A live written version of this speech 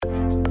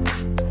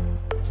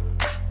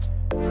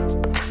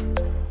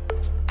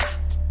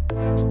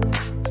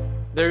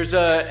There's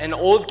an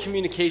old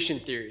communication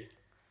theory.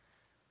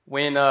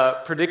 When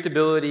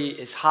predictability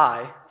is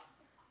high,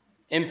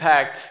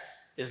 impact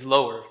is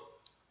lower.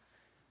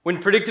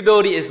 When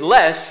predictability is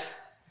less,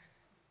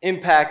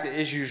 impact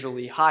is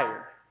usually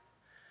higher.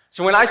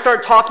 So when I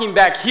start talking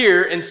back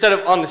here instead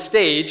of on the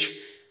stage,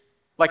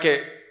 like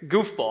a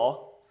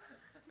goofball,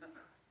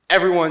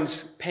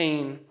 everyone's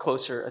paying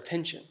closer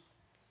attention.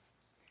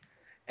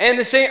 And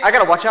the same, I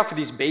gotta watch out for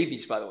these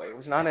babies, by the way. I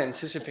was not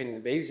anticipating the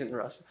babies in the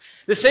rest.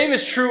 The same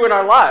is true in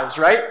our lives,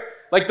 right?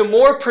 Like the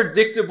more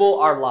predictable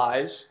our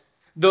lives,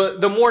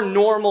 the more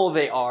normal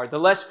they are, the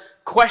less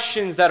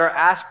questions that are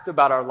asked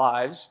about our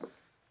lives,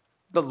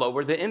 the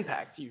lower the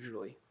impact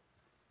usually.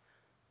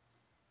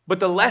 But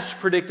the less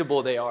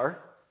predictable they are,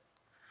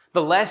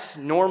 the less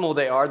normal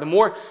they are, the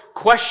more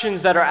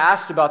questions that are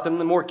asked about them,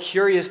 the more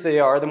curious they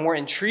are, the more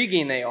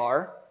intriguing they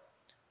are,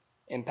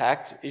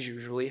 impact is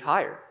usually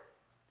higher.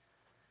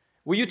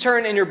 Will you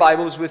turn in your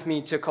Bibles with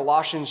me to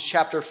Colossians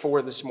chapter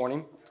 4 this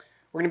morning?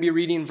 We're going to be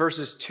reading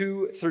verses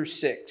 2 through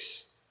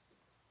 6.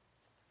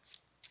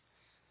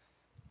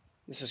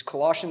 This is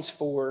Colossians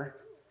 4,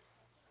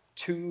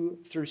 2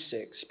 through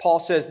 6. Paul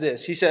says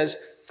this. He says,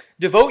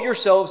 "Devote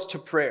yourselves to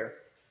prayer,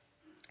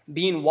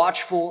 being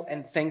watchful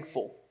and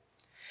thankful.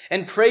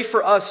 And pray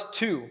for us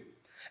too,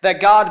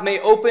 that God may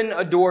open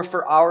a door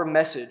for our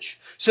message,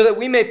 so that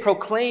we may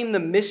proclaim the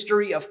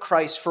mystery of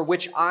Christ, for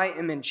which I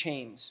am in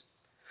chains.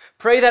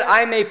 Pray that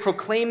I may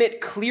proclaim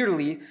it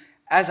clearly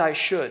as I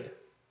should.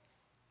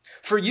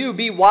 For you,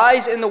 be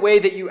wise in the way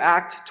that you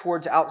act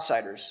towards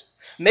outsiders.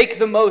 Make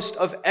the most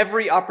of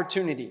every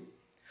opportunity.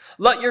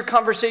 Let your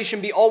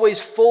conversation be always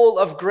full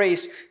of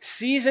grace,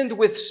 seasoned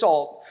with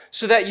salt,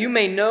 so that you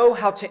may know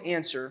how to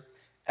answer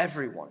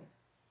everyone."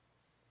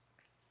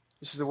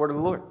 This is the word of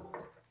the Lord.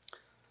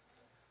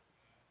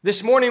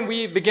 This morning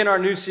we begin our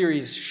new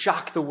series,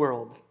 Shock the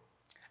World.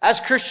 As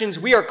Christians,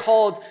 we are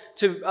called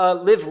to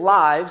live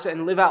lives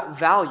and live out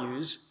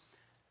values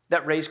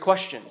that raise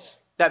questions,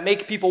 that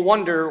make people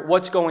wonder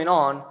what's going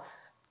on.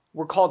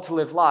 We're called to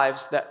live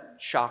lives that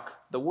shock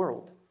the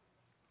world.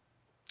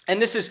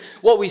 And this is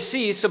what we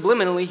see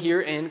subliminally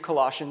here in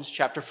Colossians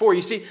chapter 4.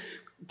 You see,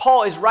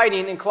 Paul is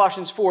writing in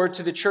Colossians 4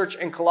 to the church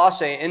in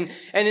Colossae. And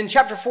in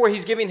chapter 4,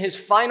 he's giving his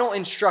final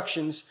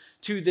instructions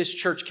to this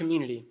church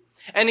community.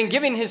 And in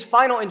giving his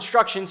final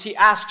instructions, he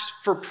asks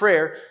for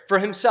prayer for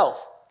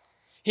himself.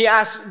 He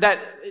asks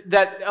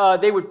that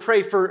they would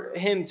pray for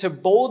him to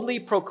boldly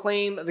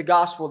proclaim the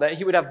gospel, that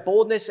he would have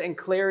boldness and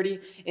clarity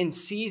in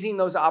seizing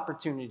those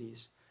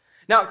opportunities.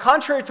 Now,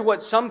 contrary to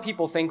what some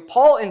people think,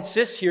 Paul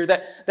insists here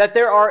that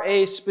there are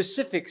a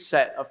specific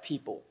set of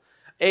people,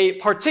 a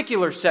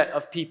particular set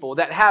of people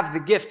that have the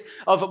gift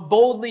of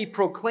boldly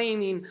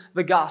proclaiming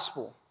the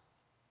gospel.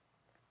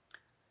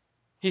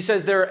 He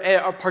says they're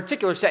a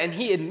particular set, and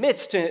he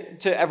admits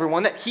to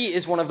everyone that he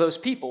is one of those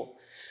people.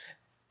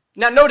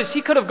 Now notice,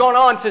 he could have gone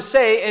on to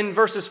say in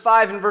verses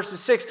 5 and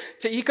verses 6,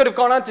 he could have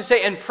gone on to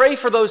say, and pray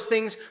for those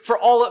things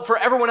for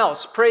everyone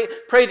else. Pray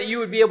that you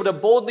would be able to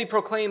boldly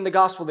proclaim the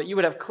gospel, that you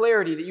would have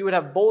clarity, that you would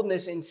have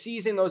boldness in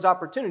seizing those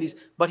opportunities,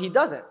 but he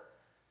doesn't.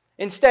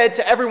 Instead,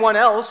 to everyone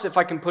else, if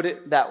I can put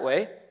it that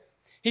way,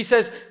 he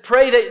says,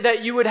 pray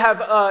that you would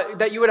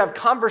have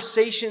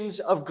conversations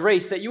of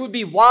grace, that you would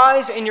be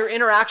wise in your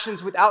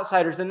interactions with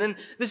outsiders. And then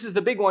this is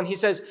the big one. He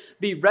says,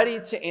 be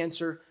ready to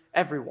answer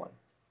everyone.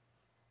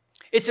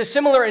 It's a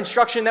similar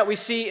instruction that we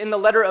see in the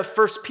letter of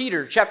 1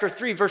 Peter, chapter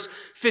 3, verse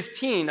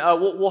 15.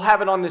 We'll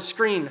have it on the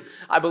screen,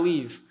 I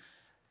believe.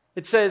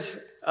 It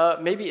says,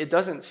 maybe it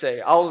doesn't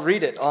say. I'll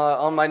read it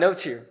on my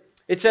notes here.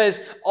 It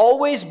says,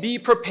 always be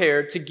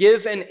prepared to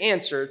give an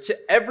answer to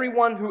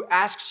everyone who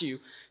asks you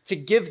to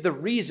give the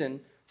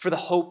reason for the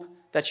hope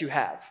that you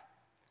have.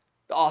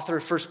 The author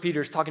of 1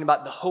 Peter is talking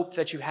about the hope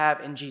that you have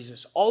in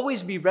Jesus.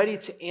 Always be ready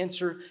to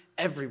answer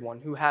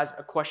everyone who has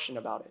a question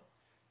about it.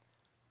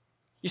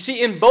 You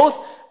see, in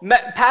both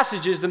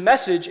passages, the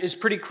message is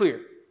pretty clear.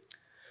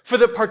 For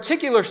the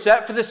particular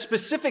set, for the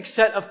specific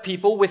set of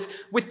people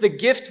with the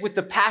gift, with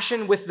the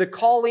passion, with the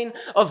calling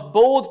of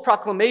bold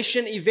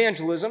proclamation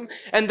evangelism,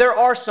 and there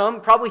are some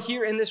probably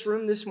here in this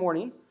room this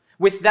morning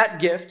with that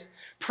gift,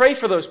 pray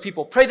for those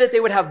people. Pray that they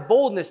would have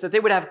boldness, that they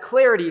would have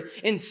clarity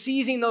in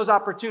seizing those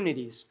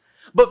opportunities.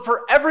 But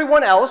for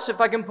everyone else, if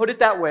I can put it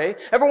that way,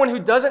 everyone who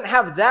doesn't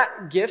have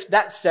that gift,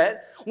 that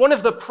set, one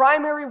of the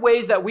primary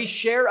ways that we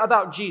share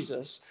about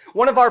Jesus,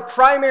 one of our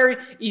primary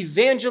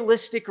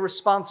evangelistic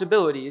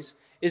responsibilities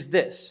is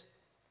this: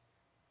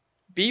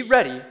 be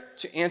ready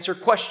to answer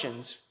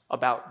questions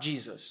about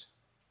Jesus.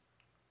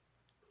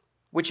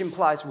 Which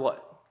implies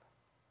what?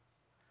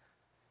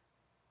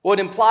 Well, it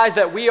implies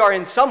that we are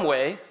in some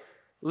way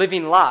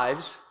living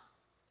lives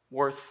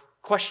worth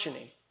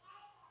questioning.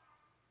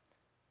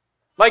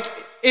 Like,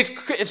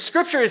 if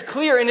Scripture is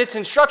clear in its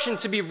instruction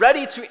to be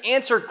ready to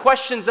answer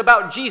questions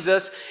about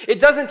Jesus, it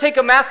doesn't take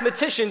a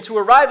mathematician to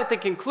arrive at the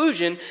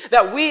conclusion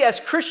that we as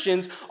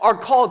Christians are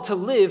called to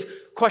live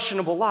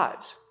questionable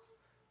lives.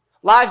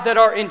 Lives that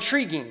are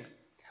intriguing.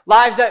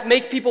 Lives that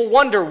make people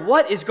wonder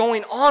what is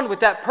going on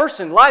with that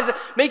person. Lives that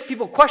make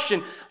people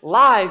question.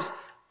 Lives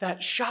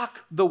that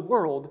shock the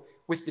world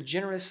with the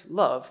generous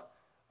love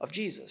of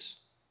Jesus.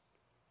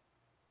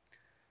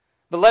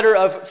 The letter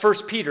of 1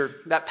 Peter,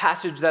 that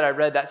passage that I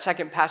read, that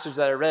second passage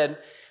that I read,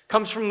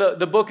 comes from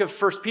the book of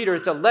 1 Peter.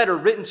 It's a letter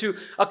written to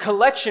a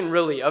collection,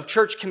 really, of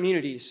church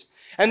communities.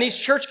 And these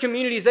church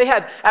communities,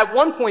 at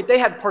one point, they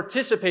had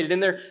participated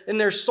in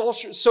their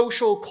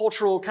social,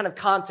 cultural kind of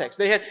context.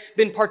 They had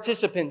been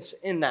participants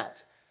in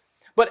that.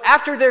 But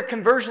after their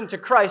conversion to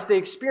Christ, they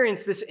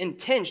experienced this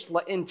intense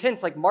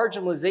like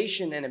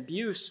marginalization and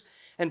abuse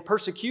and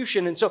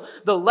persecution. And so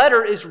the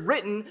letter is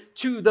written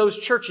to those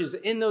churches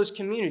in those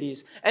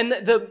communities. And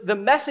the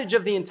message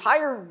of the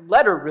entire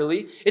letter,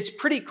 really, it's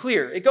pretty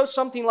clear. It goes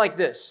something like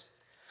this.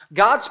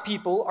 God's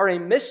people are a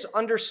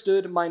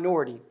misunderstood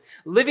minority,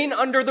 living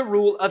under the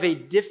rule of a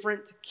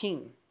different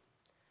king.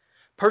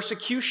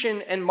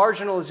 Persecution and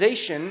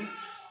marginalization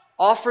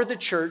offer the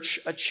church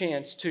a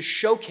chance to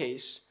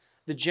showcase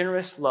the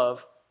generous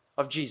love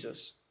of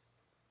Jesus.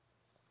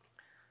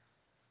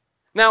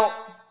 Now,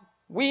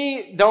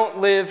 we don't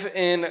live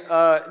in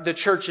the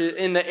churches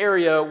in the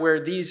area where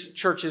these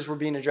churches were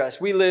being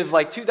addressed. We live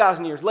like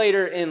 2,000 years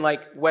later in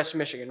like West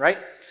Michigan, right?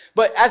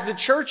 But as the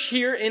church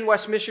here in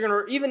West Michigan,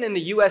 or even in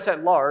the U.S.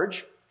 at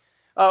large,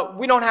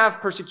 we don't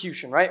have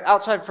persecution, right?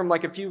 Outside from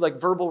like a few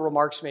like verbal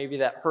remarks maybe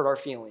that hurt our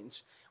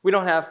feelings. We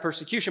don't have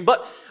persecution.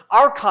 But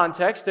our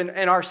context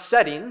and our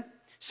setting,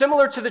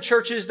 similar to the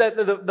churches that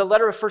the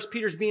letter of 1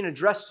 Peter is being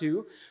addressed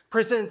to,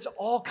 presents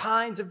all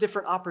kinds of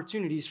different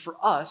opportunities for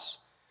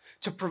us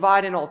to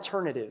provide an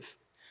alternative,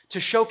 to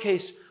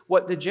showcase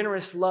what the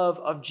generous love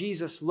of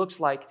Jesus looks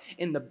like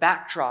in the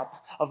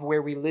backdrop of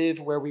where we live,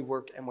 where we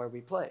work, and where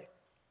we play.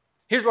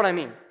 Here's what I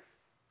mean.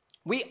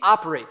 We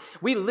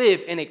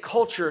live in a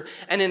culture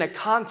and in a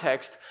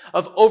context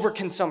of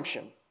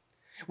overconsumption.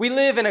 We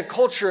live in a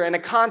culture and a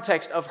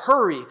context of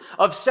hurry,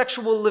 of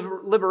sexual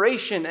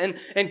liberation,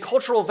 and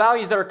cultural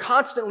values that are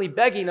constantly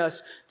begging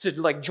us to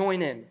like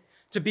join in,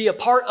 to be a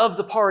part of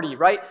the party,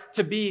 right?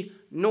 To be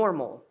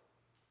normal.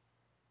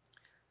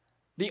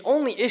 The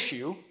only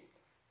issue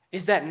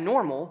is that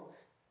normal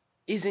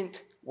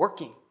isn't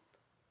working.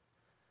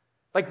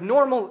 Like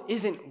normal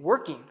isn't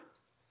working.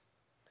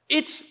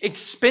 It's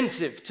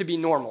expensive to be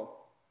normal.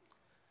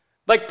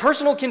 Like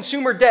personal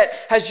consumer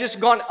debt has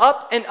just gone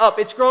up and up.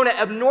 It's grown at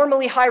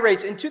abnormally high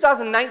rates. In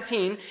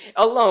 2019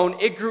 alone,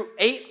 it grew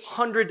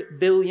 $800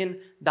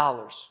 billion.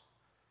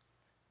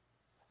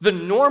 The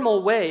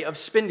normal way of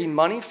spending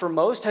money for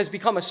most has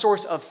become a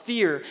source of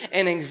fear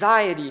and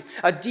anxiety,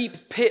 a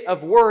deep pit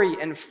of worry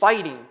and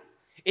fighting.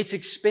 It's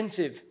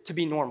expensive to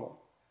be normal.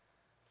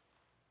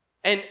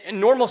 And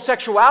normal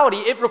sexuality,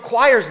 it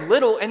requires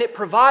little and it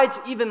provides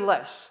even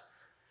less.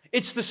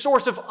 It's the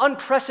source of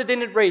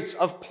unprecedented rates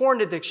of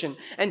porn addiction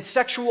and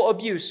sexual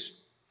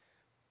abuse.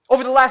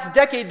 Over the last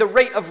decade, the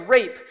rate of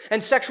rape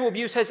and sexual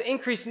abuse has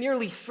increased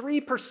nearly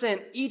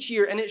 3% each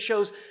year, and it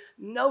shows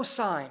no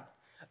sign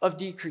of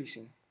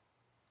decreasing.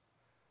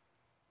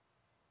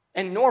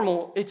 And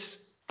normal,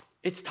 it's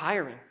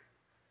tiring.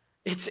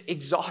 It's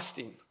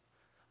exhausting.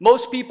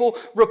 Most people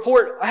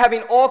report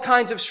having all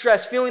kinds of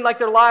stress, feeling like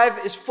their life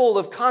is full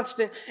of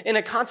in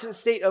a constant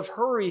state of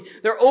hurry.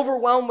 They're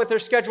overwhelmed with their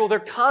schedule. They're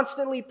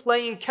constantly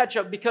playing catch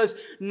up because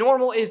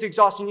normal is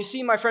exhausting. You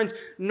see, my friends,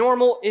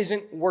 normal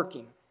isn't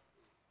working.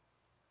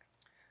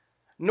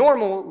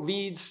 Normal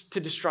leads to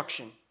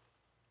destruction.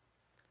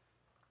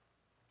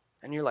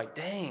 And you're like,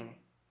 dang,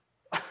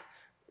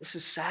 this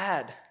is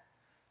sad.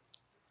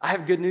 I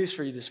have good news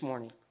for you this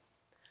morning.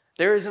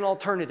 There is an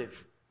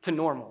alternative to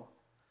normal.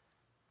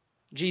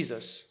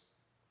 Jesus.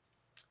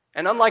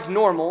 And unlike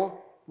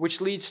normal, which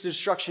leads to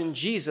destruction,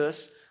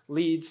 Jesus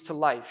leads to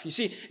life. You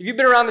see, if you've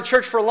been around the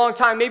church for a long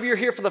time, maybe you're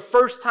here for the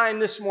first time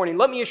this morning,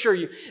 let me assure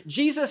you,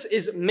 Jesus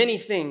is many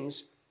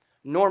things.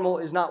 Normal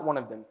is not one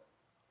of them.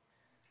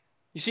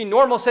 You see,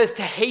 normal says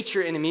to hate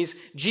your enemies.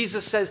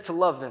 Jesus says to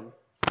love them.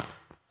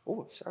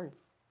 Oh, sorry.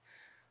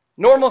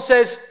 Normal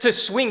says to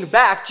swing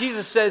back.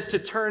 Jesus says to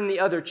turn the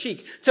other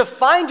cheek. To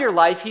find your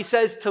life, he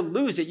says to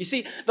lose it. You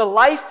see, the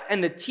life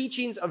and the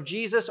teachings of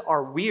Jesus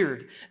are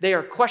weird. They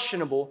are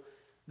questionable.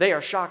 They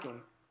are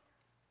shocking.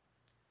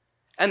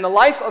 And the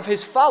life of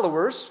his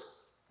followers,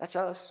 that's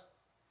us,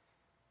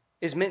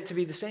 is meant to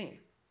be the same.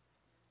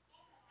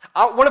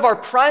 One of our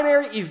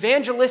primary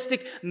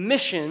evangelistic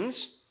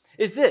missions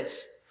is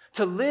this: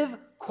 to live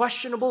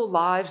questionable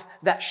lives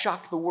that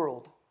shock the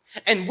world.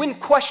 And when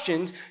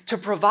questioned, to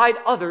provide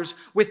others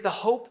with the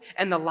hope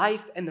and the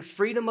life and the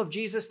freedom of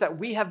Jesus that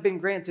we have been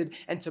granted,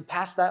 and to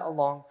pass that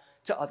along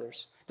to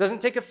others.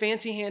 Doesn't take a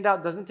fancy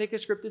handout, doesn't take a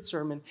scripted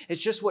sermon.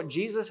 It's just what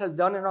Jesus has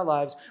done in our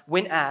lives.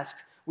 When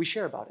asked, we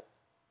share about it.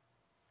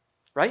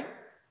 Right?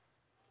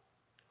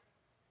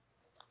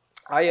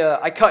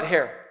 I cut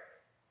hair.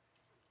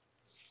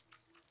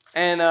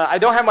 And I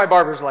don't have my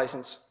barber's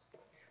license.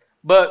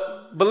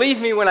 But believe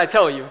me when I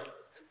tell you,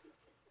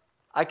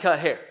 I cut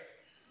hair.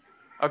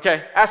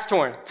 Okay, ask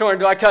Torrin. Torrin,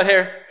 do I cut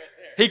hair?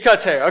 He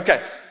cuts hair,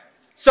 okay.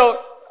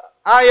 So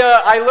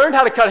I learned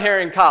how to cut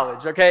hair in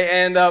college, okay?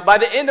 And by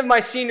the end of my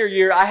senior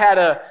year, I had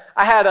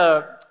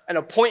an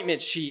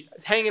appointment sheet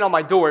hanging on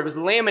my door. It was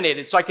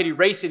laminated so I could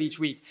erase it each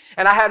week.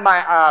 And I had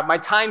my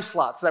time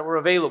slots that were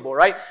available,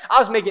 right? I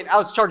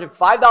was charging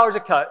 $5 a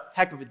cut,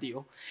 heck of a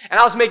deal. And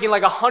I was making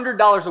like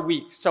 $100 a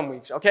week some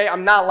weeks, okay?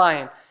 I'm not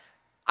lying.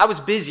 I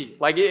was busy.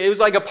 Like it was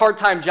like a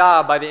part-time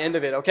job by the end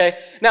of it, okay?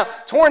 Now,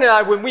 Torrin and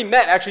I, when we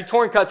met, actually,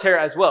 Torrin cuts hair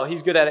as well.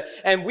 He's good at it.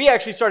 And we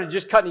actually started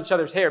just cutting each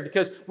other's hair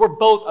because we're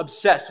both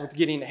obsessed with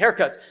getting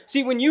haircuts.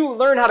 See, when you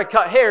learn how to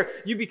cut hair,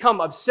 you become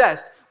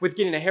obsessed with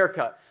getting a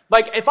haircut.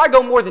 Like, if I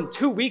go more than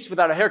 2 weeks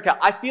without a haircut,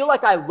 I feel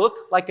like I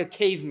look like a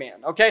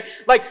caveman, okay?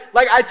 Like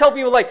I tell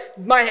people, like,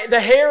 the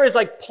hair is,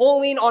 like,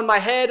 pulling on my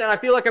head, and I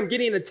feel like I'm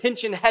getting a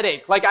tension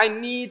headache. Like, I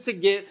need to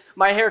get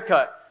my hair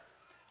cut.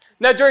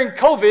 Now, during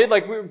COVID,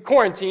 like, we were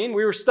quarantined,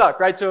 we were stuck,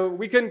 right? So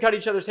we couldn't cut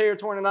each other's hair,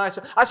 Torrin and I.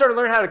 So I started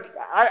learning how to,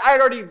 I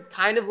had already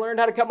kind of learned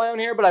how to cut my own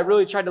hair, but I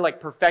really tried to, like,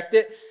 perfect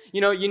it.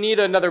 You know, you need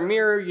another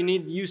mirror, you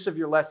need use of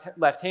your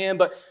left hand,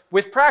 but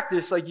with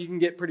practice, like, you can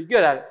get pretty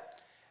good at it.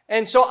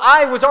 And so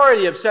I was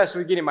already obsessed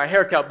with getting my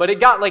hair cut, but it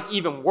got, like,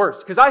 even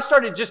worse, because I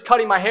started just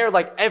cutting my hair,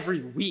 like,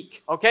 every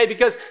week, okay?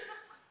 Because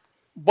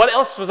what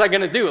else was I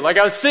going to do? Like,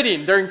 I was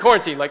sitting during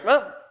quarantine, like,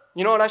 well,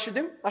 you know what I should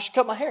do? I should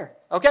cut my hair,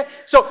 okay?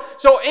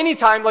 So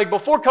anytime, like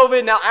before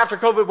COVID, now after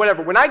COVID,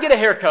 whatever, when I get a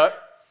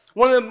haircut,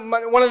 one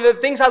of the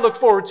things I look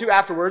forward to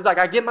afterwards, like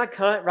I get my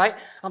cut, right?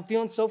 I'm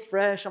feeling so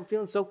fresh, I'm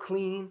feeling so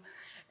clean,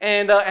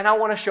 and I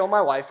want to show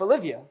my wife,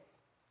 Olivia.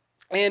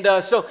 And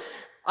so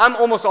I'm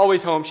almost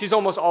always home. She's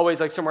almost always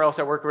like somewhere else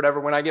at work or whatever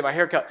when I get my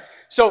haircut.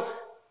 So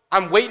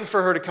I'm waiting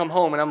for her to come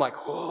home, and I'm like,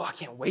 oh, I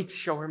can't wait to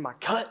show her my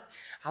cut.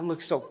 I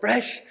look so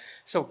fresh,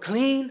 so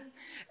clean.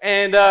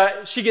 And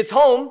she gets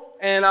home,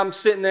 and I'm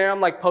sitting there.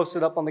 I'm like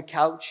posted up on the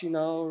couch, you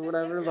know, or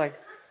whatever, like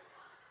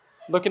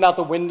looking out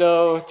the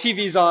window.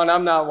 TV's on.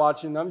 I'm not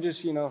watching. I'm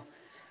just, you know.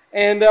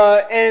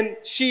 And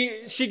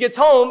she gets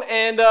home,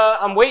 and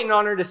I'm waiting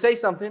on her to say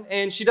something,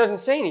 and she doesn't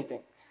say anything.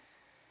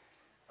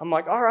 I'm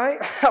like, all right,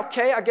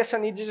 okay, I guess I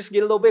need to just get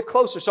a little bit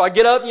closer. So I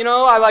get up, you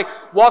know, I like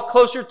walk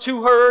closer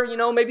to her, you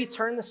know, maybe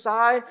turn the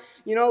side,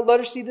 you know, let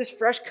her see this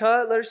fresh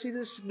cut, let her see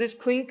this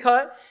clean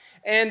cut,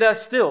 and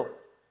still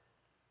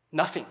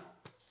nothing.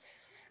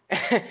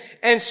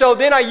 And so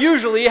then I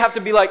usually have to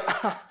be like,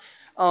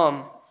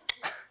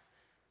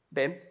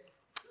 babe,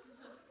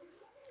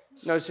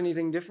 notice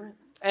anything different?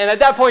 And at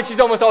that point, she's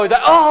almost always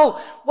like, oh,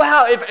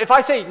 wow. If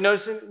I say,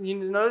 notice,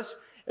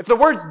 if the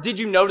words, did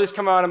you notice,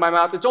 come out of my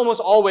mouth, it's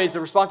almost always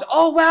the response,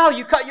 oh, wow,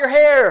 you cut your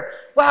hair.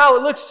 Wow,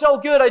 it looks so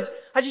good.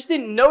 I just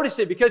didn't notice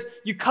it because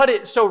you cut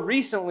it so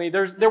recently.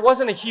 There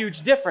wasn't a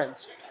huge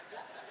difference.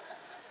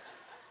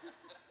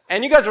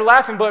 And you guys are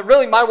laughing, but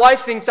really, my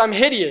wife thinks I'm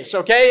hideous,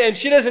 okay? And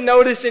she doesn't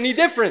notice any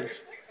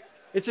difference.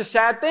 It's a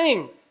sad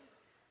thing.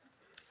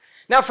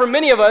 Now, for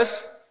many of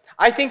us,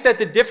 I think that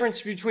the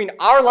difference between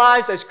our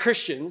lives as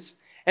Christians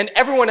and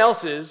everyone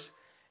else's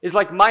is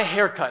like my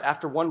haircut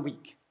after 1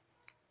 week.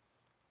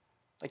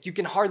 Like, you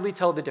can hardly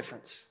tell the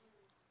difference.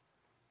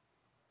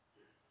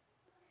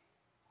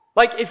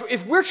 Like,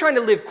 if we're trying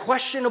to live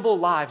questionable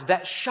lives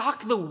that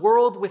shock the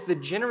world with the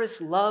generous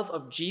love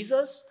of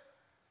Jesus,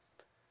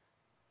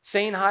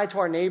 saying hi to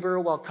our neighbor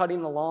while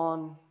cutting the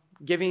lawn,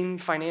 giving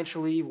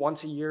financially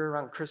once a year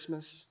around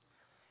Christmas,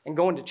 and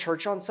going to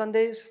church on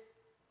Sundays,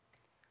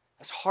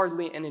 that's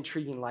hardly an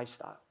intriguing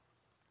lifestyle.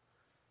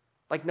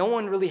 Like, no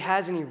one really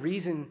has any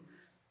reason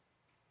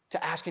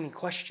to ask any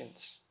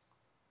questions.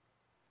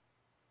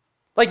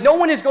 Like, no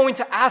one is going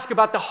to ask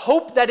about the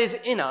hope that is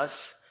in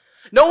us.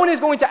 No one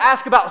is going to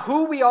ask about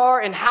who we are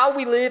and how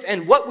we live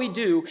and what we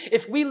do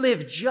if we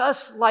live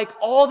just like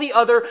all the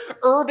other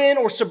urban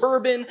or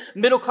suburban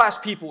middle-class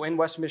people in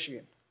West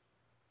Michigan.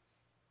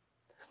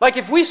 Like,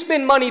 if we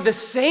spend money the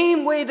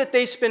same way that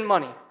they spend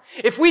money,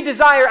 if we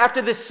desire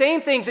after the same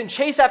things and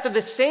chase after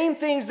the same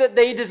things that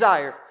they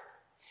desire,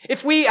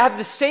 if we have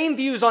the same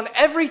views on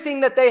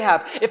everything that they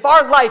have, if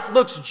our life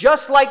looks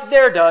just like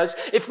theirs does,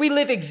 if we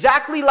live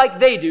exactly like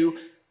they do,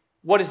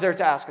 what is there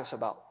to ask us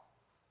about?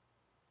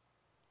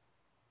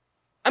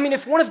 I mean,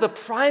 if one of the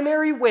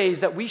primary ways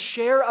that we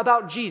share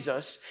about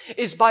Jesus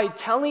is by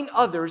telling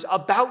others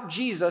about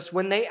Jesus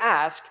when they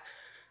ask,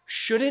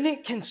 shouldn't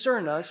it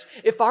concern us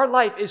if our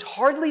life is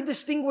hardly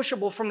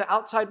distinguishable from the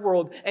outside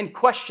world and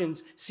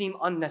questions seem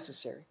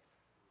unnecessary?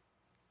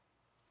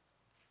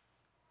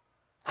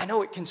 I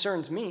know it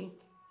concerns me.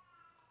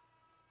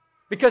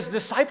 Because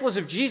disciples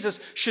of Jesus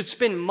should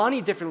spend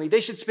money differently. They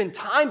should spend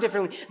time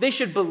differently. They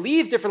should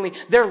believe differently.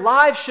 Their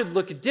lives should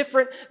look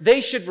different.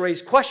 They should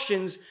raise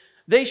questions.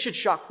 They should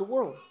shock the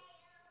world.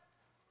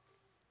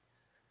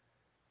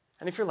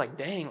 And if you're like,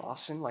 dang,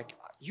 Austin, like,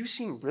 you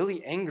seem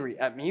really angry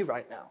at me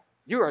right now.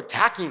 You are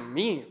attacking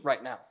me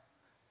right now.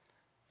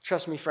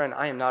 Trust me, friend,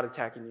 I am not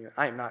attacking you.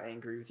 I am not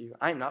angry with you.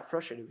 I am not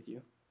frustrated with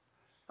you.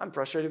 I'm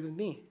frustrated with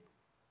me.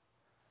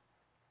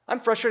 I'm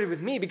frustrated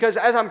with me because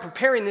as I'm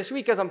preparing this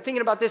week, as I'm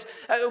thinking about this,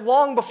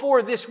 long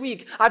before this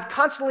week, I've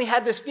constantly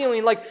had this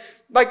feeling like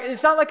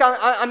it's not like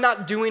I'm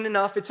not doing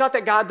enough. It's not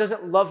that God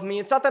doesn't love me.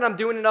 It's not that I'm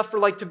doing enough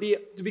for to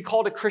be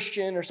called a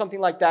Christian or something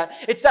like that.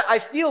 It's that I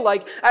feel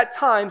like at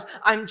times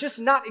I'm just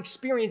not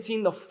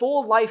experiencing the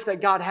full life that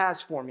God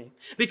has for me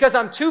because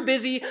I'm too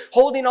busy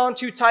holding on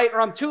too tight, or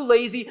I'm too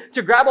lazy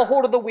to grab a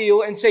hold of the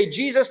wheel and say,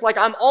 Jesus,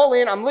 I'm all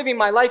in. I'm living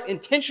my life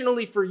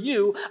intentionally for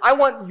you. I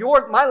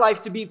want my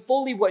life to be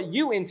fully what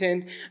you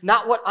intend,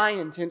 not what I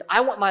intend. I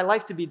want my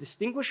life to be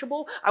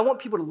distinguishable. I want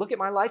people to look at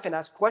my life and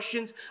ask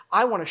questions.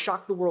 I want to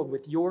shock the world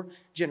with your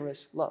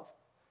generous love.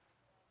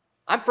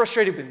 I'm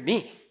frustrated with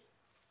me.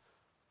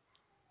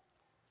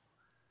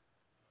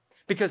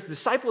 Because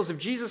disciples of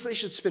Jesus, they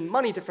should spend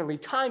money differently,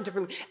 time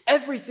differently.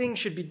 Everything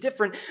should be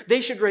different.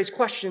 They should raise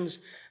questions.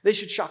 They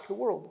should shock the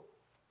world.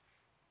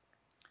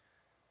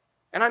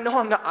 And I know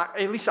I'm not,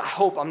 at least I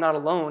hope I'm not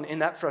alone in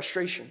that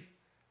frustration.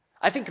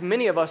 I think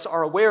many of us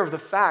are aware of the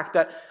fact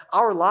that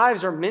our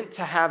lives are meant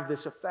to have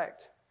this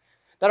effect.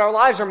 That our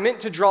lives are meant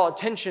to draw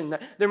attention,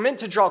 that they're meant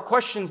to draw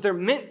questions, they're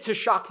meant to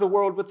shock the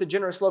world with the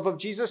generous love of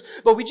Jesus,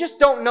 but we just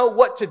don't know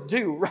what to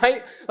do,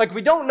 right?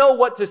 We don't know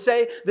what to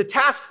say. The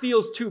task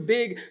feels too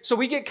big, so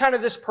we get kind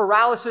of this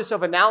paralysis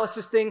of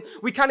analysis thing.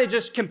 We kind of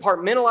just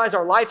compartmentalize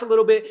our life a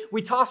little bit.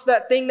 We toss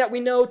that thing that we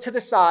know to the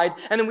side,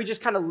 and then we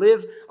just kind of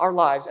live our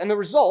lives. And the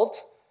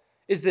result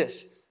is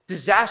this: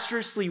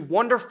 disastrously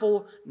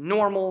wonderful,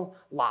 normal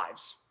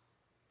lives.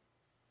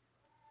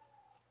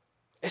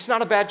 It's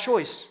not a bad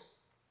choice.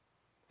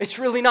 It's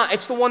really not.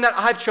 It's the one that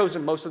I've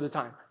chosen most of the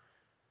time.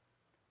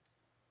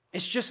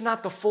 It's just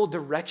not the full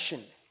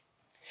direction.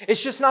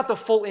 It's just not the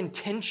full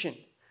intention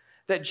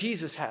that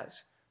Jesus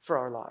has for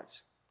our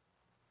lives.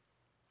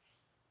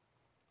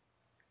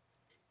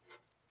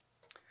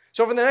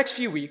 So over the next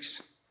few weeks,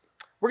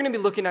 we're going to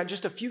be looking at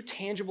just a few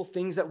tangible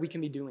things that we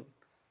can be doing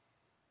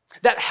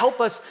that help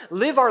us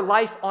live our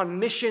life on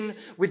mission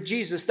with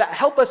Jesus, that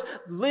help us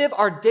live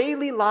our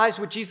daily lives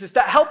with Jesus,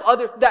 that help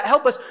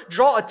us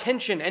draw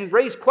attention and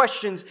raise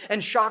questions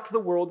and shock the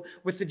world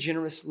with the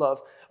generous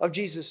love of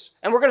Jesus.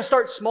 And we're going to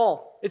start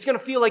small. It's going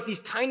to feel like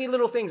these tiny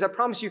little things, I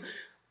promise you.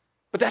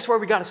 But that's where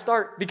we got to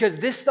start, because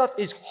this stuff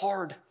is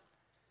hard.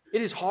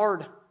 It is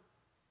hard.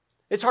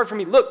 It's hard for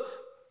me. Look,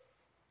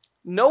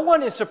 no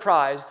one is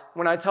surprised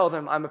when I tell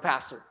them I'm a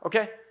pastor,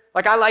 okay?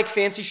 I like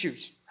fancy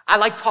shoes. I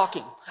like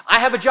talking. I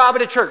have a job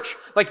at a church.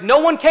 No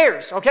one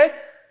cares, okay?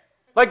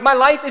 My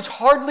life is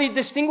hardly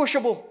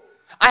distinguishable.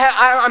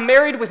 I'm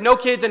married with no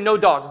kids and no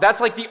dogs.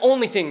 That's the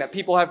only thing that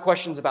people have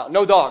questions about.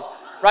 No dog,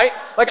 right?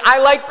 I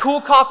like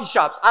cool coffee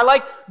shops. I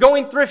like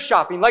going thrift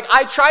shopping.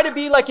 I try to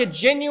be a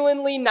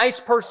genuinely nice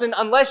person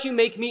unless you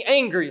make me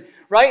angry,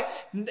 right?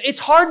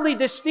 It's hardly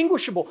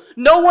distinguishable.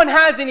 No one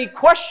has any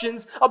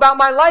questions about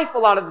my life a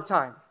lot of the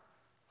time.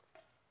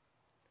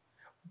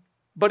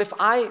 But if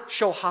I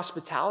show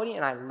hospitality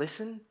and I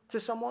listen to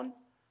someone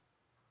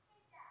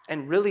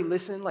and really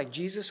listen like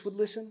Jesus would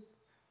listen,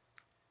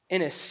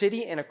 in a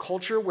city and a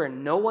culture where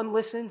no one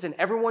listens and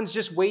everyone's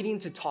just waiting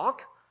to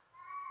talk,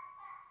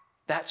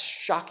 that's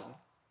shocking.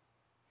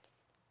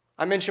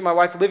 I mentioned my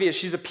wife, Olivia.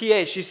 She's a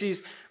PA. She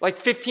sees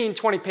 15,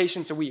 20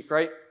 patients a week,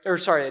 right?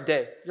 A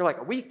day. You're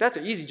a week? That's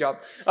an easy job.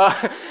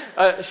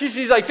 She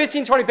sees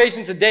 15, 20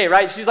 patients a day,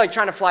 right? She's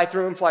trying to fly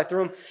through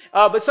them.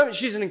 But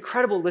she's an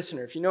incredible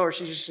listener. If you know her,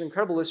 she's just an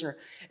incredible listener.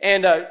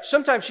 And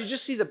sometimes she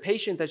just sees a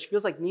patient that she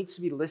feels needs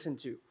to be listened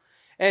to.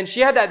 And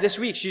she had that this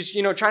week. She's,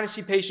 trying to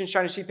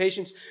see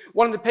patients.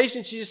 One of the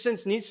patients she just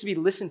senses needs to be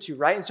listened to,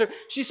 right? And so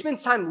she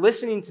spends time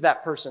listening to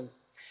that person.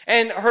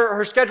 And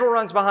her schedule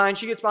runs behind.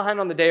 She gets behind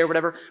on the day or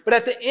whatever. But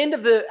at the end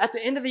of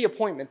the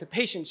appointment, the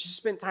patient, she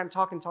spent time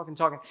talking.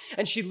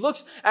 And she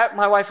looks at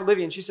my wife,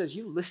 Olivia, and she says,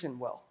 "You listen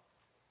well."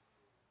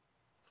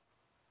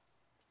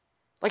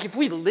 If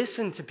we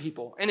listen to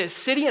people in a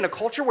city and a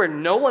culture where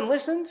no one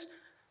listens,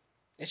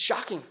 it's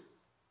shocking.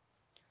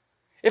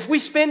 If we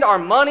spend our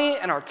money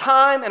and our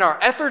time and our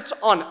efforts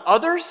on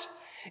others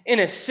in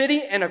a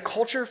city and a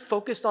culture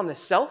focused on the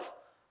self,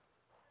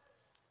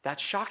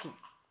 that's shocking.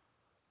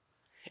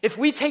 If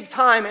we take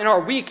time in our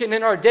week and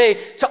in our day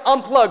to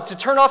unplug, to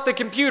turn off the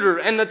computer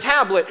and the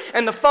tablet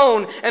and the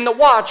phone and the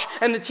watch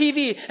and the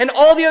TV and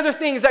all the other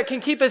things that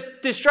can keep us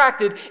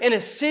distracted in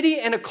a city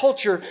and a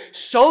culture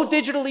so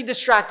digitally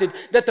distracted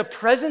that the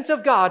presence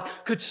of God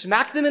could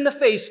smack them in the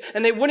face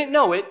and they wouldn't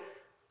know it,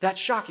 that's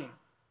shocking.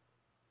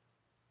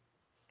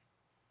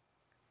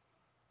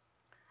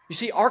 You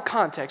see, our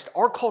context,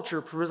 our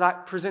culture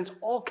presents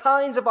all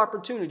kinds of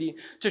opportunity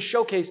to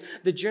showcase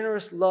the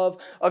generous love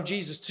of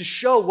Jesus, to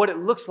show what it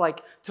looks like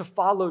to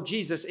follow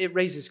Jesus. It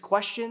raises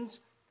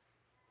questions,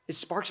 it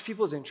sparks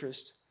people's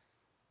interest,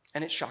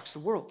 and it shocks the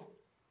world.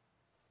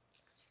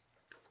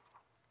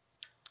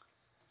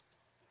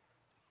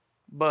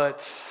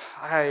 But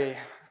I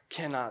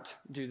cannot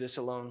do this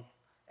alone,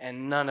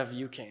 and none of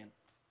you can.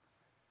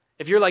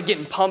 If you're like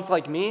getting pumped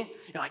like me,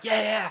 you're like,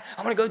 yeah,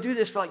 I'm going to go do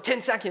this for like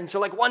 10 seconds. So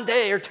like 1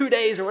 day or 2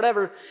 days or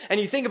whatever. And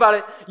you think about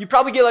it, you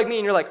probably get like me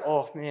and you're like,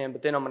 oh man,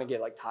 but then I'm going to get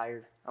like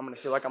tired. I'm going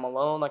to feel like I'm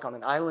alone, like on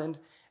an island,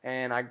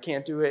 and I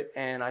can't do it.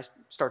 And I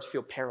start to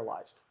feel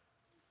paralyzed.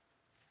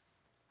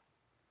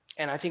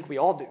 And I think we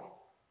all do.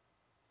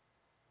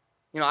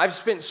 You know, I've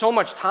spent so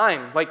much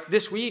time, like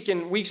this week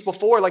and weeks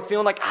before, like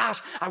feeling like,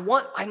 gosh,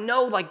 I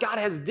know like God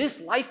has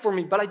this life for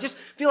me, but I just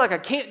feel like I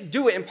can't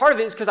do it. And part of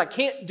it is because I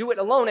can't do it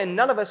alone, and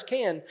none of us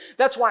can.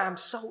 That's why I'm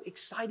so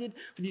excited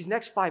for these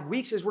next 5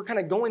 weeks as we're kind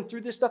of going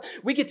through this stuff.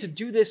 We get to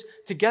do this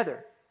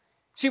together.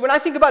 See, when I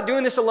think about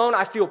doing this alone,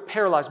 I feel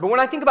paralyzed. But when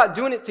I think about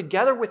doing it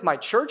together with my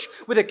church,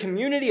 with a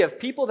community of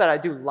people that I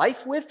do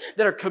life with,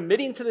 that are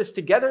committing to this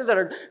together, that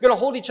are going to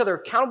hold each other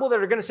accountable, that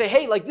are going to say,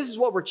 hey, like this is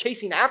what we're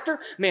chasing after,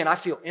 man, I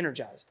feel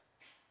energized.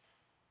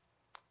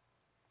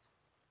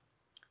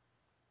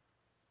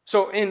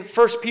 So in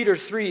 1 Peter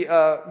 3,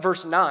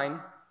 verse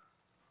 9,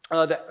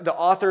 the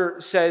author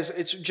says,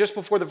 it's just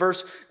before the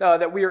verse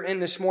that we are in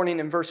this morning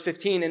in verse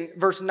 15. In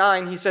verse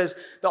 9, he says,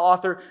 the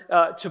author,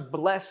 to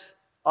bless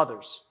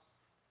others.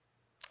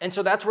 And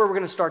so that's where we're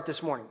going to start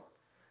this morning.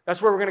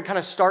 That's where we're going to kind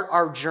of start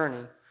our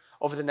journey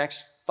over the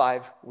next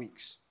 5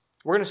 weeks.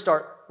 We're going to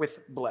start with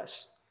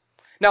bless.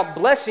 Now,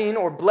 blessing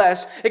or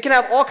bless, it can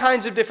have all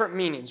kinds of different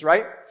meanings,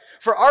 right?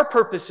 For our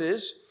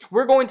purposes,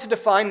 we're going to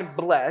define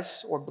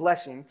bless or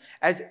blessing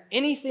as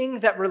anything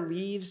that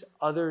relieves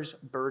others'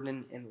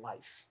 burden in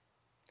life.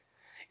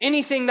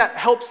 Anything that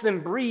helps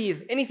them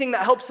breathe, anything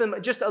that helps them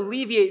just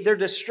alleviate their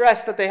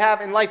distress that they have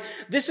in life.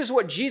 This is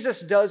what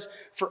Jesus does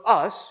for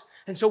us.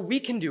 And so we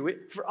can do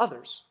it for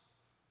others.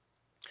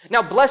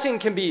 Now, blessing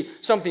can be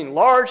something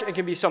large. It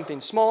can be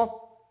something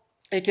small.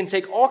 It can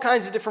take all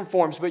kinds of different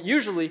forms, but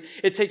usually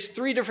it takes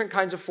 3 different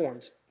kinds of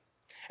forms.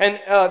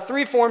 And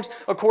 3 forms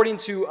according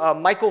to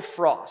Michael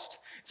Frost.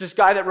 It's this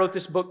guy that wrote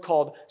this book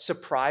called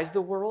Surprise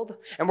the World.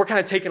 And we're kind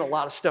of taking a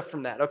lot of stuff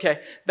from that,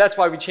 okay? That's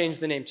why we changed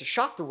the name to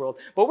Shock the World.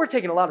 But we're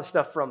taking a lot of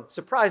stuff from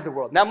Surprise the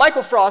World. Now,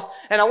 Michael Frost,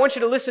 and I want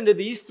you to listen to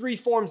these 3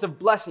 forms of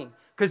blessing,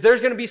 because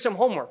there's going to be some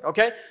homework,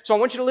 okay? So I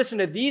want you to listen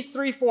to these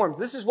 3 forms.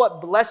 This is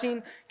what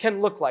blessing can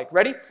look like.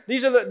 Ready?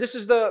 This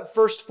is the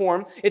first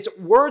form. It's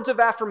words of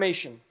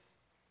affirmation.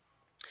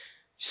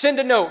 Send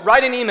a note,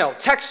 write an email,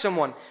 text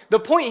someone. The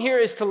point here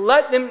is to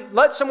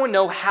let someone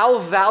know how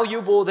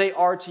valuable they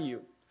are to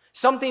you.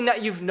 Something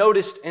that you've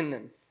noticed in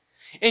them.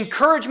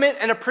 Encouragement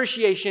and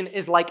appreciation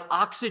is like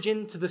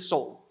oxygen to the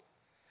soul.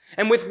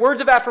 And with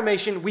words of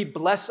affirmation, we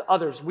bless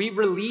others. We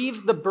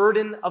relieve the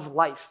burden of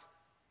life.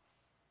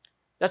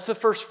 That's the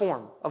first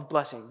form of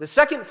blessing. The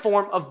second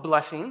form of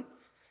blessing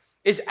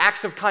is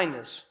acts of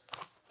kindness.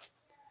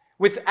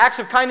 With acts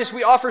of kindness,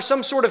 we offer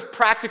some sort of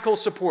practical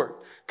support.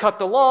 Cut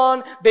the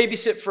lawn,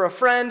 babysit for a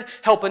friend,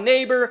 help a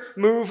neighbor,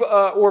 move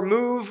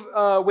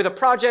with a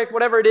project,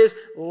 whatever it is.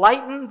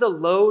 Lighten the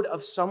load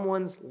of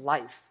someone's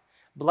life.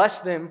 Bless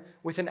them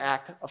with an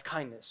act of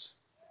kindness.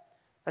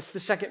 That's the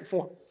second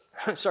form.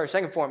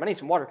 Second form. I need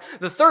some water.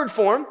 The third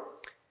form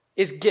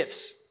is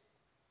gifts.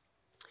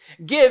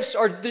 Gifts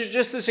are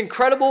just this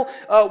incredible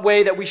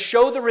way that we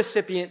show the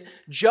recipient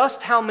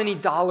just how many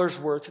dollars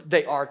worth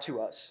they are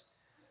to us.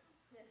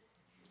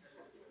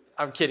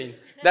 I'm kidding.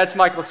 That's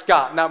Michael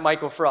Scott, not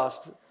Michael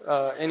Frost.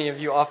 Any of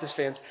you Office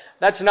fans.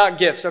 That's not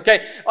gifts,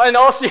 okay? In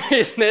all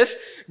seriousness,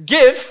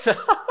 gifts.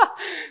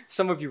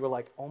 Some of you were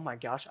like, oh my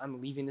gosh, I'm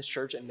leaving this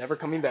church and never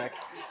coming back.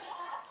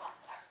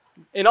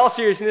 In all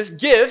seriousness,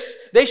 gifts,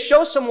 they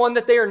show someone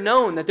that they are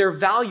known, that they're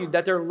valued,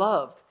 that they're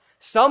loved.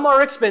 Some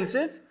are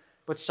expensive,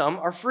 but some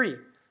are free.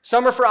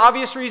 Some are for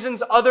obvious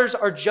reasons, others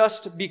are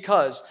just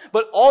because.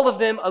 But all of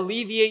them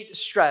alleviate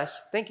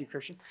stress, thank you,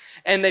 Christian,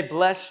 and they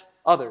bless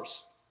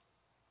others.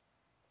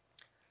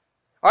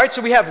 All right,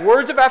 so we have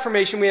words of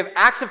affirmation, we have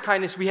acts of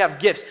kindness, we have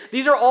gifts.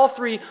 These are all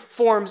 3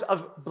 forms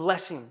of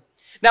blessing.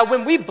 Now,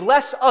 when we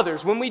bless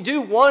others, when we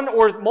do one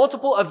or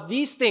multiple of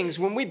these things,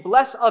 when we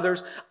bless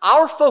others,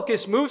 our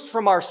focus moves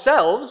from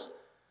ourselves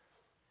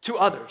to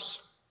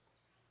others.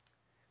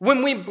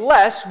 When we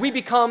bless, we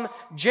become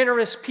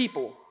generous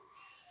people.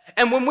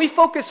 And when we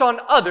focus on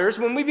others,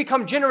 when we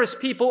become generous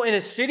people in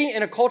a city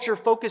and a culture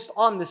focused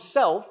on the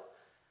self,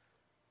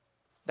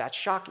 that's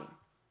shocking.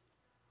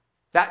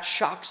 That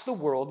shocks the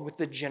world with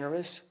the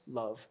generous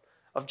love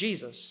of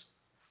Jesus.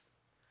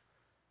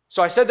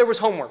 So I said there was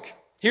homework.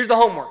 Here's the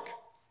homework.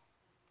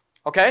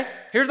 Okay?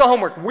 Here's the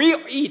homework. We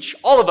each,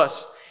 all of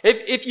us,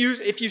 if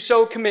you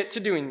so commit to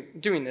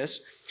doing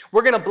this,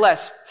 we're going to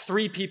bless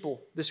 3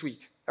 people this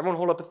week. Everyone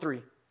hold up a 3.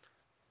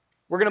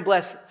 We're going to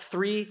bless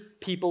 3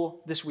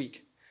 people this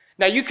week.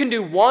 Now you can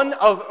do one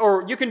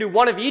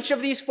of each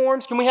of these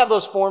forms. Can we have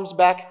those forms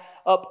back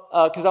up?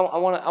 Because I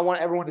want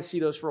everyone to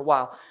see those for a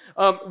while.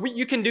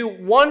 You can do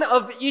one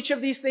of each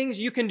of these things.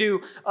 You can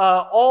do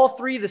all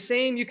 3 the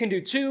same. You can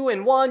do 2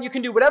 and 1. You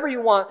can do whatever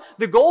you want.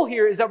 The goal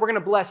here is that we're going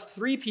to bless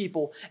 3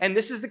 people. And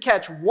this is the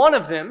catch. One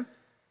of them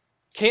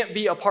can't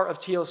be a part of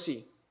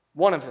TLC.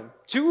 One of them.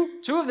 Two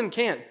of them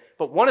can.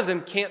 But one of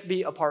them can't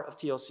be a part of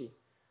TLC.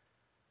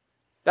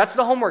 That's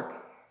the homework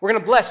We're going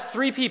to bless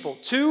 3 people.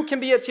 2 can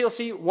be at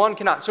TLC, 1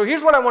 cannot. So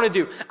here's what I want to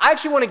do. I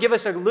actually want to give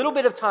us a little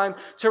bit of time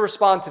to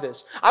respond to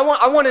this. I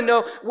want to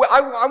know,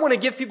 I want to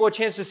give people a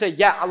chance to say,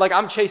 yeah, like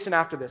I'm chasing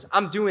after this.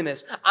 I'm doing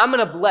this. I'm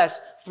going to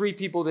bless 3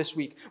 people this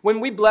week. When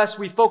we bless,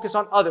 we focus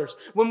on others.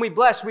 When we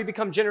bless, we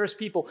become generous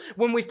people.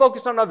 When we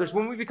focus on others,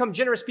 when we become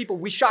generous people,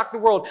 we shock the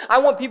world. I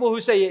want people who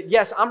say,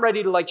 yes, I'm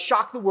ready to like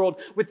shock the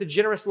world with the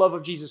generous love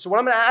of Jesus. So what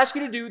I'm going to ask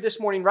you to do this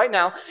morning right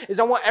now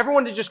is I want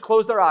everyone to just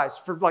close their eyes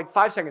for like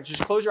 5 seconds.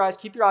 Just close your eyes,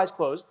 keep your eyes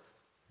closed.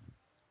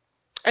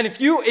 And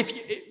if you,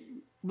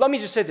 let me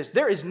just say this,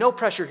 there is no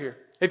pressure here.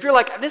 If you're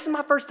like, this is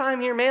my first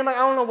time here, man, like I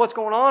don't know what's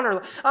going on,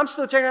 or I'm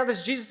still checking out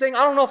this Jesus thing,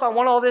 I don't know if I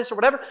want all this or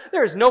whatever,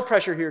 there is no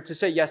pressure here to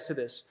say yes to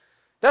this.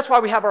 That's why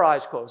we have our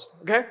eyes closed,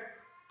 okay?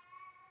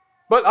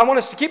 But I want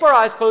us to keep our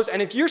eyes closed, and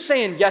if you're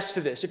saying yes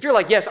to this, if you're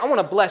like, yes, I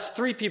want to bless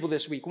 3 people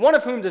this week, one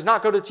of whom does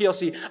not go to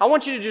TLC, I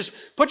want you to just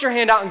put your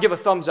hand out and give a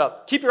thumbs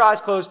up. Keep your eyes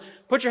closed,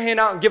 put your hand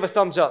out and give a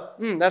thumbs up.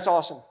 That's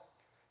awesome.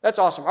 That's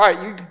awesome. All right,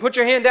 you can put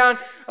your hand down.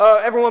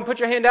 Everyone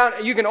put your hand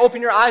down. You can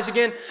open your eyes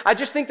again. I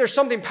just think there's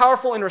something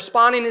powerful in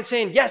responding and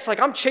saying, yes, like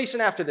I'm chasing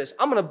after this.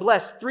 I'm going to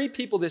bless 3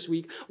 people this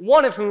week,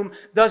 one of whom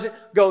doesn't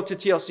go to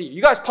TLC. You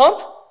guys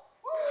pumped?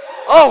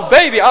 Oh,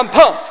 baby, I'm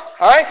pumped.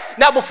 All right?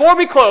 Now, before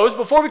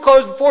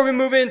we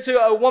move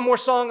into one more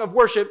song of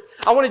worship,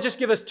 I want to just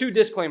give us 2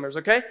 disclaimers,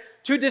 okay?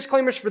 2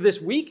 disclaimers for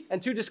this week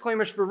and 2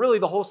 disclaimers for really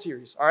the whole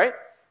series, all right?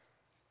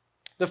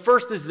 The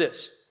first is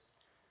this.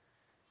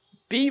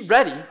 Be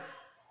ready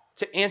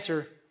to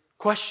answer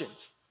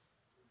questions.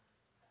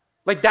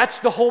 Like that's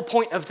the whole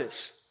point of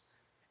this,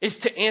 is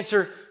to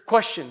answer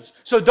questions.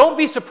 So don't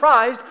be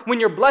surprised when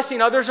you're blessing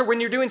others or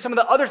when you're doing some of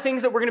the other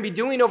things that we're going to be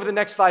doing over the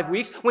next 5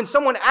 weeks when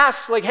someone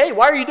asks like, hey,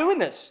 why are you doing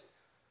this?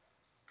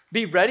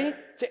 Be ready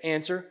to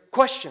answer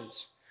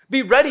questions.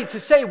 Be ready to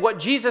say what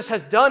Jesus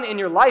has done in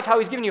your life, how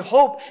he's given you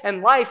hope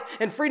and life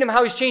and freedom,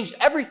 how he's changed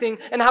everything,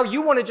 and how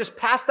you want to just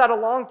pass that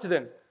along to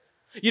them.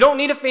 You don't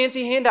need a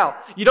fancy handout.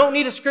 You don't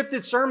need a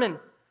scripted sermon.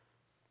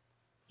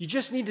 You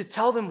just need to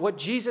tell them what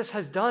Jesus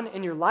has done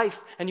in your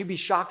life, and you'll be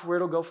shocked where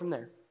it'll go from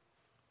there.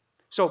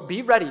 So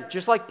be ready,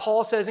 just like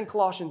Paul says in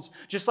Colossians,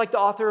 just like the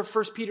author of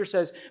 1 Peter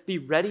says, be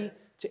ready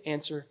to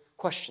answer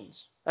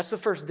questions. That's the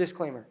first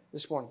disclaimer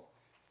this morning.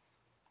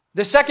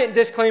 The second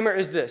disclaimer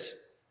is this.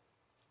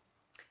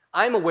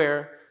 I'm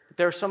aware that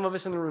there are some of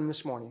us in the room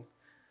this morning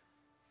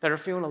that are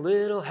feeling a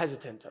little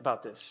hesitant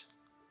about this.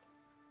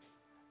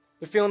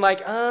 They're feeling like,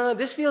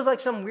 this feels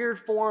like some weird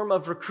form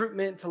of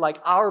recruitment to like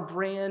our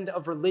brand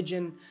of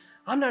religion.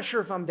 I'm not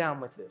sure if I'm down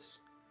with this.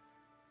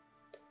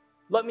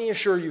 Let me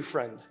assure you,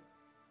 friend,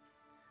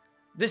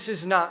 this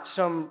is not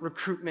some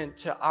recruitment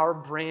to our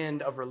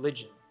brand of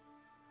religion.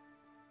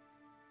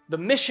 The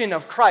mission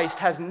of Christ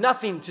has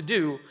nothing to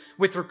do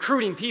with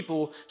recruiting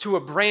people to a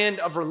brand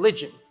of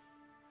religion.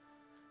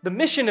 The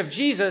mission of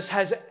Jesus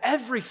has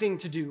everything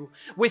to do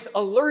with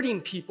alerting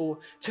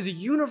people to the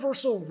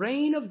universal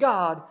reign of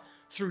God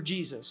through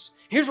Jesus.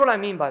 Here's what I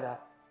mean by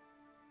that.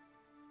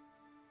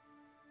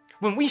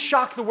 When we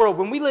shock the world,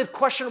 when we live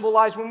questionable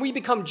lives, when we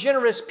become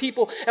generous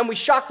people and we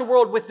shock the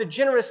world with the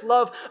generous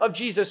love of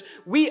Jesus,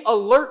 we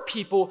alert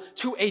people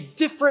to a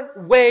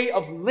different way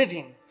of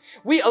living.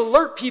 We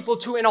alert people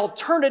to an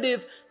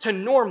alternative to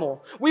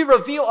normal. We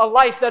reveal a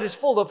life that is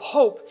full of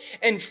hope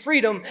and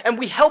freedom, and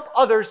we help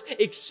others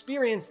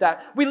experience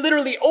that. We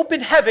literally open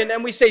heaven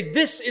and we say,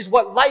 this is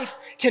what life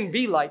can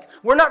be like.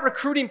 We're not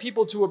recruiting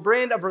people to a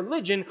brand of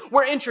religion.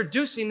 We're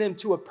introducing them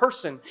to a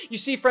person. You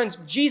see, friends,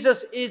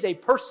 Jesus is a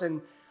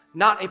person,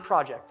 not a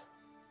project.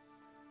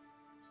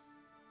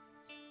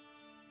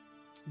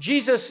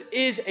 Jesus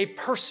is a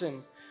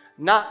person,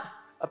 not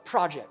a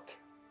project.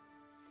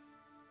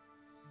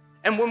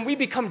 And when we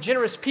become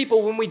generous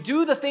people, when we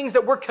do the things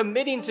that we're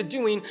committing to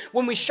doing,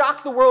 when we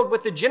shock the world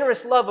with the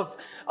generous love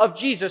of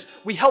Jesus,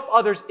 we help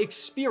others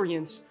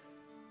experience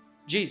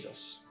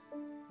Jesus.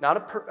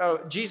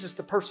 Jesus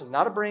the person,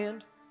 not a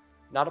brand,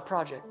 not a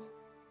project.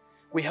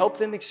 We help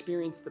them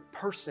experience the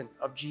person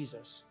of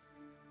Jesus,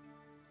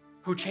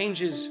 who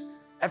changes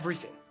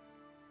everything,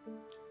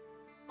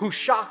 who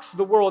shocks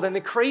the world. And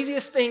the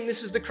craziest thing,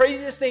 this is the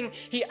craziest thing,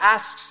 he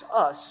asks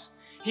us,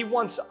 he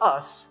wants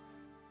us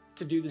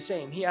to do the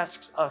same. He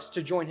asks us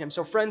to join him.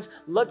 So friends,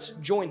 let's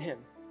join him.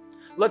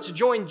 Let's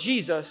join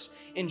Jesus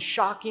in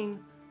shocking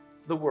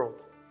the world.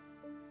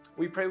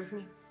 Will you pray with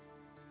me?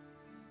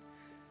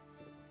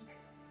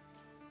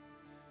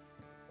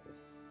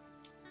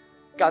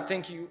 God,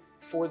 thank you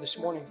for this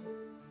morning.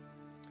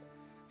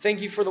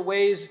 Thank you for the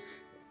ways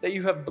that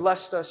you have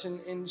blessed us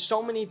in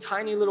so many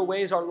tiny little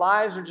ways. Our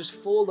lives are just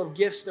full of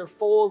gifts. They're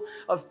full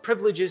of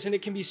privileges. And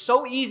it can be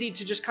so easy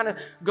to just kind of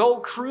go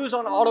cruise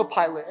on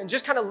autopilot and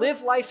just kind of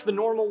live life the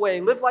normal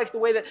way. Live life the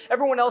way that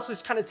everyone else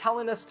is kind of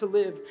telling us to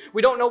live.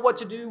 We don't know what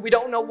to do. We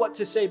don't know what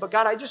to say. But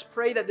God, I just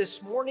pray that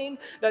this morning,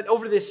 that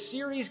over this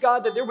series,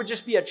 God, that there would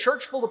just be a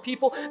church full of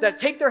people that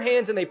take their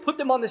hands and they put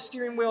them on the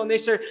steering wheel and they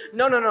say,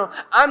 no,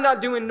 I'm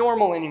not doing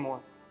normal anymore.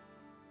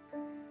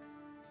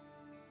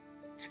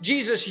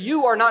 Jesus,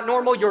 you are not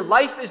normal, your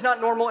life is not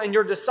normal, and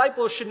your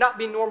disciples should not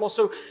be normal.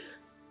 So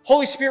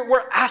Holy Spirit,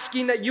 we're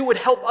asking that you would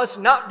help us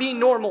not be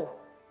normal.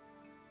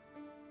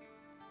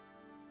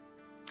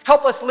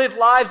 Help us live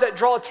lives that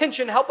draw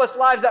attention. Help us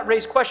lives that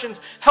raise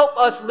questions. Help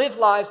us live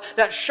lives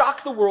that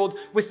shock the world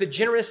with the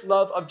generous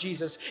love of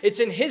Jesus. It's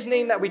in His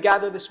name that we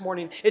gather this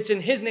morning. It's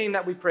in His name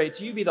that we pray.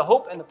 To you be the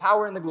hope and the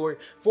power and the glory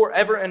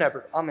forever and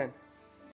ever. Amen.